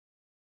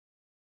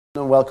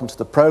And welcome to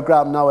the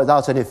programme. Now,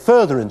 without any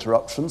further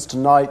interruptions,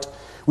 tonight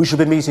we shall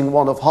be meeting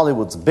one of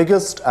Hollywood's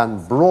biggest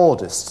and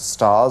broadest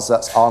stars,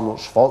 that's Arnold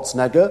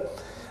Schwarzenegger,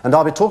 and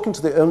I'll be talking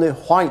to the only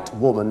white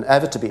woman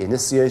ever to be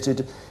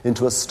initiated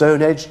into a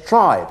Stone Age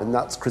tribe, and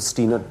that's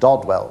Christina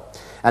Dodwell,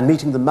 and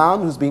meeting the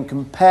man who's been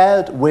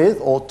compared with,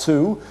 or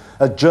to,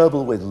 a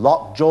gerbil with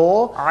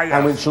lockjaw,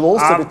 and we shall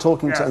also be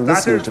talking to and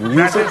listening to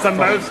music.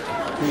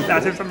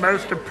 That is the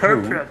most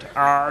appropriate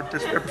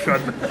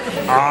description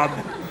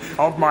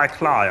of my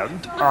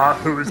client,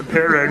 who is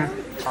appearing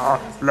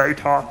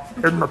later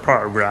in the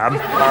program.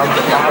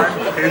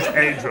 I'm his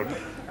agent,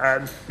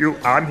 and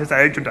I'm his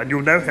agent, and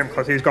you'll know him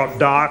because he's got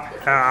dark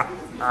hair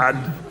and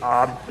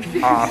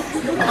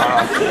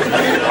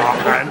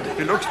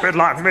he looks a bit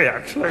like me,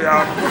 actually.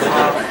 And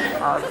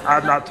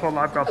that's all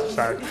I've got to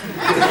say.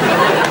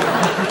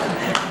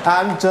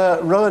 And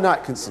Rowan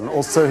Atkinson,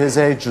 also his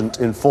agent,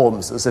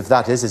 informs us, if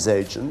that is his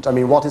agent, I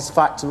mean, what is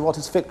fact and what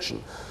is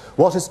fiction?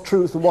 What is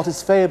truth and what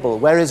is fable?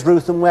 Where is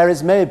Ruth and where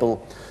is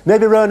Mabel?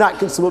 Maybe Rowan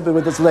Atkinson will be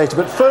with us later,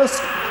 but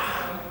first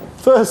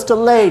a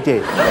lady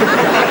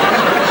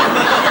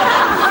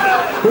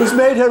who's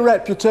made her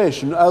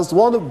reputation as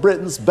one of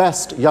Britain's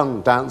best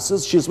young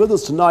dancers. She's with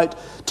us tonight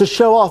to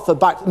show off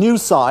a new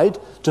side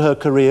to her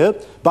career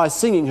by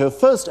singing her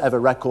first ever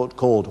record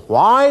called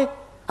Why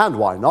and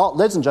Why Not.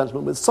 Ladies and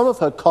gentlemen, with some of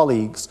her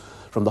colleagues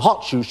from the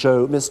Hot Shoe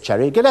Show, Miss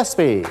Cherry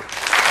Gillespie.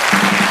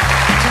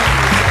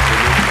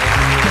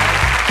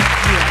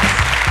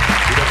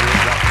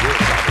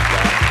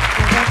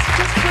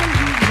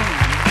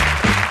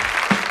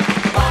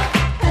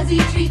 He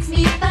treats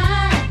me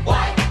fine.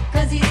 Why?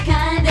 'Cause he's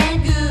kind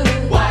and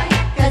good. Why?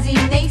 'Cause he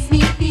makes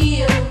me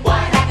feel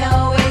like I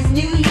always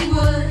knew he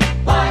would.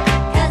 Why?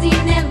 'Cause he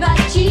never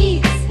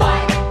cheats. Why?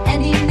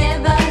 And he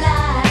never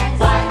lies.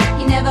 Why?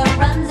 He never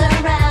runs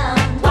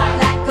around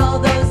like all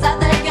those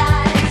other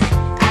guys.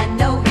 I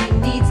know he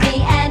needs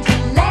me and he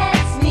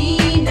lets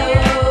me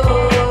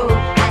know.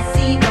 I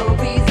see no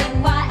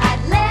reason why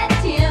I'd let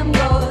him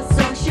go.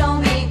 So show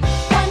me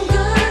one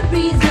good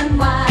reason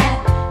why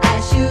I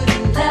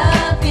shouldn't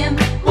love him.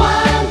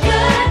 One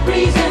good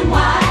reason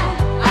why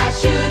I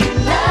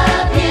shouldn't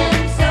love him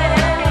so.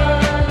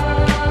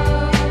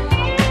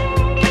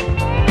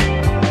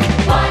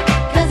 Why?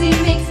 'Cause he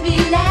makes me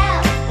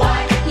laugh. Why?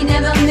 He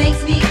never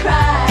makes me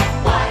cry.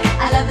 Why?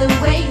 I love the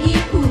way he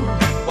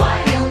Why?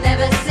 He'll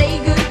never say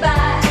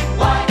goodbye.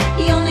 Why?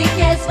 He only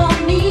cares for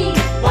me.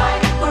 Why?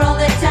 For all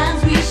the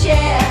times we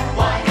share.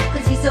 Why?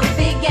 'Cause he's so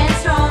big and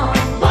strong.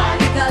 Why?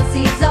 Because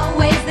he's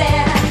always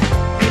there.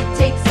 It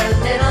takes a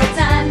little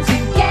time to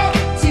get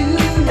to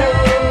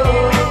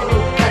know,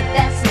 but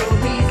that's no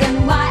reason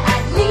why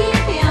I'd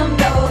leave him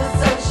though.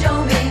 So show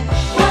me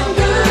one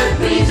good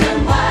reason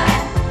why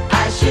I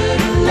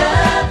shouldn't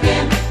love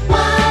him.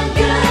 One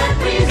good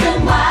reason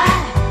why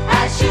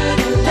I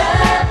shouldn't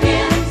love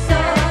him so.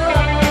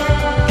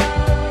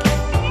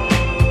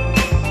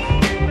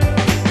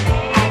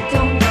 I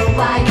don't know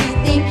why you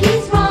think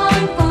he's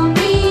wrong for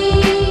me,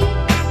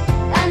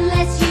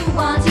 unless you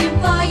want him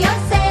for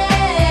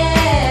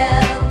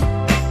yourself.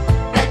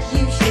 But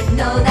you should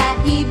know that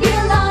he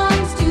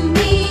belongs to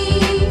me.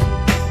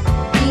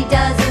 He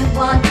doesn't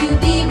want to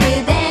be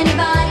with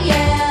anybody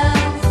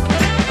else.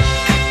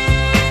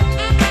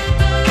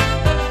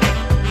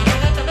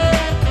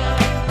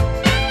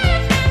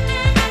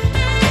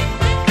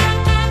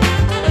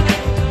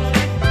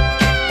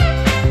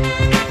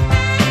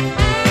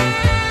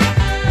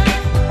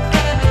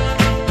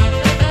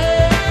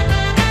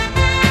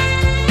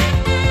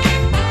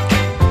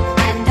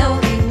 I know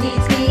he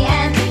needs me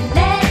and he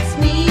lets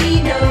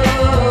me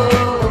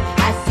know.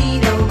 I see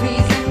no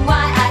reason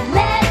why I'd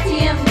let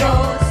him go.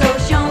 So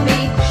show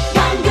me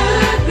one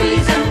good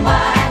reason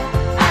why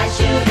I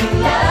shouldn't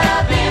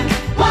love him.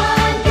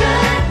 One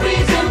good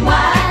reason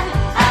why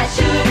I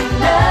shouldn't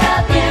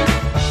love him.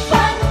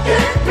 One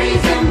good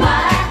reason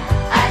why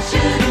I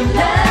shouldn't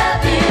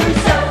love him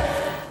so.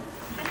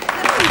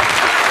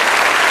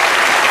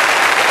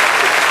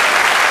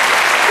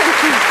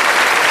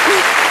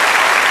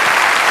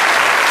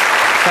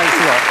 Thanks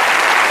a lot.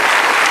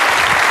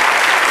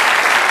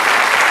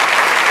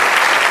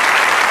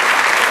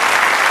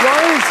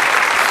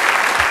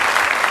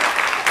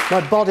 My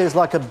body is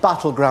like a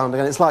battleground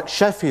again. It's like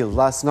Sheffield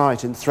last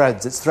night in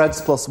Threads. It's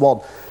Threads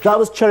 +1. That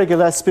was Cherry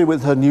Gillespie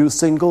with her new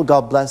single,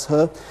 God Bless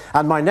Her.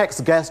 And my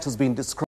next guest has been described